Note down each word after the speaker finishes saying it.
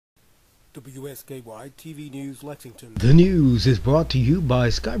WSKY TV News, Lexington. The news is brought to you by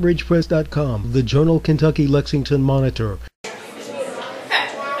SkyBridgePress.com, the Journal Kentucky Lexington Monitor.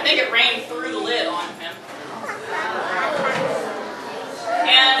 I think it rained through the lid on him.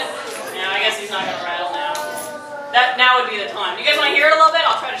 And, I guess he's not going to rattle now. Now would be the time. Do you guys want to hear it a little bit?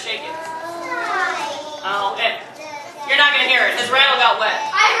 I'll try to shake it. Oh, okay. You're not going to hear it. His rattle got wet.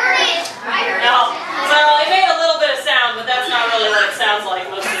 I heard it. No. So it made a little bit of sound, but that's not really what it sounds like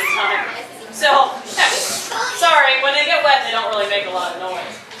most of the time. So, sorry, when they get wet, they don't really make a lot of noise.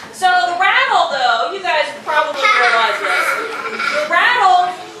 So the rattle, though, you guys probably realize this. The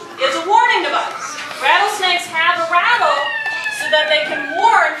rattle is a warning device. Rattlesnakes have a rattle so that they can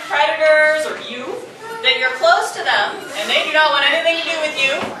warn predators or you that you're close to them and they do not want anything to do with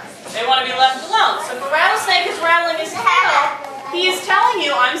you. They want to be left alone. So if a rattlesnake is rattling his tail, he is telling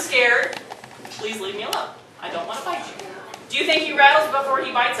you, I'm scared, please leave me alone. I don't want to bite you. Do you think he rattles before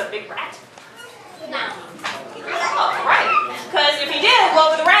he bites a big rat? No. Oh, right. Because if he did,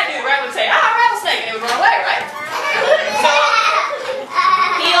 what would the rat do? The rat would say, ah, rattlesnake, and it would run away, right? So,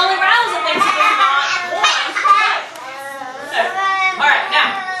 he only rattles at things he does not want to bite. Alright, now,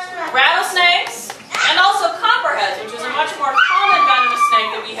 rattlesnakes, and also copperheads, which is a much more common venomous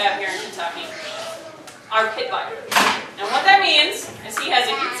snake that we have here in Kentucky, are pit biters. And what that means is he has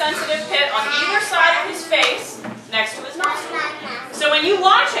a heat-sensitive pit on either side of his face next to his nostril. So when you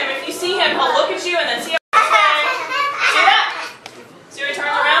watch him, if you see him, he'll look at you and then see see that? See how he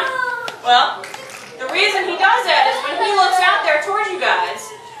turns around? Well, the reason he does that is when he looks out there towards you guys,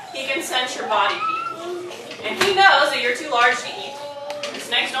 he can sense your body heat. And he knows that you're too large to eat. And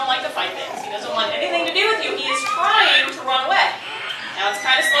snakes don't like to fight things. He doesn't want anything to do with you. He is trying to run away. Now it's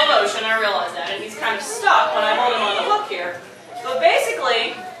kind of slow motion, I realize that, and he's kind of stuck when I hold him on the hook here. But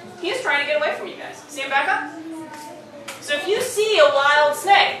basically, he is trying to get away from you guys. See him back up? So if you see a wild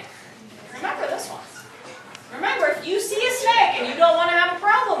snake, remember this one. Remember, if you see a snake and you don't want to have a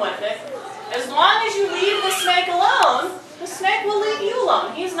problem with it, as long as you leave the snake alone, the snake will leave you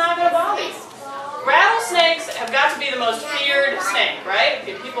alone. He's not going to bother you. Rattlesnakes have got to be the most feared snake, right?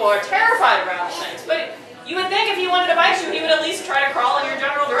 People are terrified of rattlesnakes. But you would think if he wanted to bite you, he would at least try to crawl in your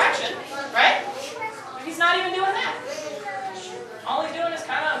general direction, right? But he's not even doing that. All he's doing is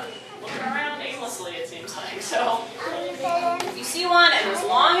kind of looking around aimlessly, it seems like. So, if you see one, and as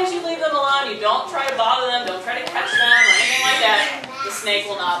long as you leave them alone, you don't try to bother them, don't try to catch them, or anything like that, the snake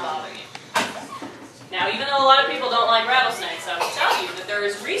will not bother you. Now, even though a lot of people don't like rattlesnakes, I will tell you that there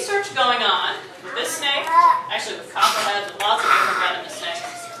is research going on with this snake, actually with copperheads and lots of different venomous snakes,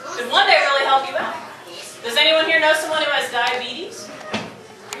 could one day really help you out. Does anyone here know someone who has diabetes?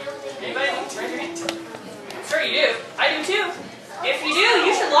 Anybody? Raise your hand. I'm sure you do. I do too. If you do,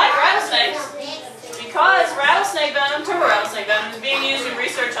 you should like rattlesnakes, because rattlesnake venom, timber rattlesnake venom, is being used in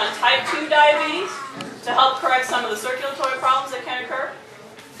research on type 2 diabetes to help correct some of the circulatory problems that can occur.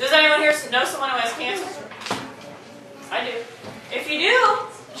 Does anyone here know someone who has cancer? I do. If you do,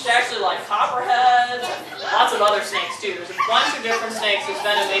 you should actually like copperheads, lots of other snakes too. There's a bunch of different snakes whose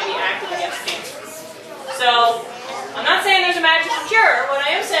venom may be active against cancer. So, I'm not saying there's a magic cure. What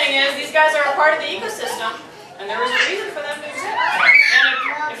I am saying is these guys are a part of the ecosystem, and there is a reason for them to exist.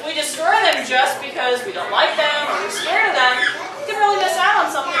 And if we destroy them just because we don't like them or we're scared of them, we can really miss out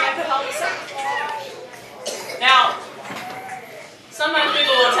on something that could help us out. Now, sometimes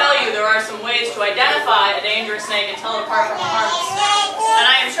people will tell you there are some ways to identify a dangerous snake and tell it apart from a harmless snake. And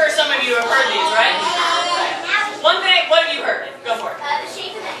I am sure some of you have heard these, right? One thing, what have you heard? Go for it. The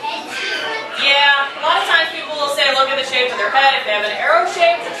shape of the head. Yeah, a lot of times people will say look at the shape of their head. If they have an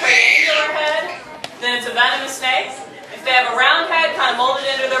arrow-shaped or triangular head, then it's a venomous snake. If they have a round head kind of molded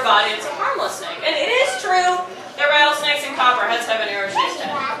into their body, it's a harmless snake. And it is true that rattlesnakes and copperheads have an arrow-shaped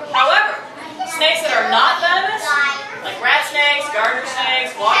head. However, snakes that are not venomous, like rat snakes, garter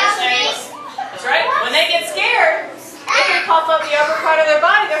snakes, water snakes, that's right, when they get scared, they can puff up the upper part of their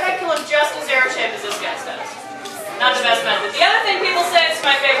body. Their head can look just as arrow-shaped as this guy's does. Not the best method. The other thing people say, it's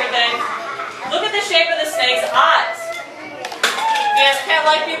my favorite thing, look at the shape of the snake's eyes. If he has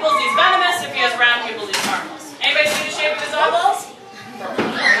cat-like pupils, he's venomous. If he has round pupils, he's harmless. Anybody see the shape of his eyeballs?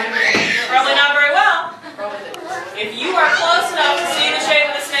 Probably not very well. If you are close enough to see the shape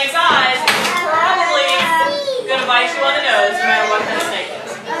of the snake's eyes, it's probably going to bite you on the nose no matter what kind of snake it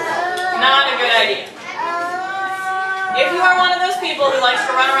is. Not a good idea. If you are one of those people who likes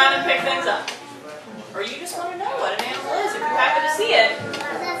to run around and pick things up, or you just want to know what an animal is if you happen to see it,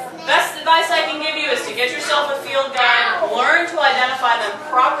 best advice I can give you is to get yourself a field guide, learn to identify them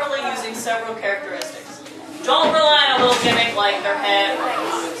properly using several characteristics. Don't rely on a little gimmick like their head or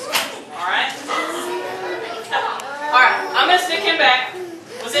hooves. Alright? Alright, I'm going to stick him back.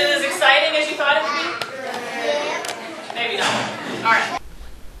 Was it as exciting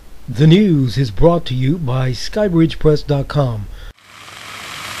The news is brought to you by skybridgepress.com,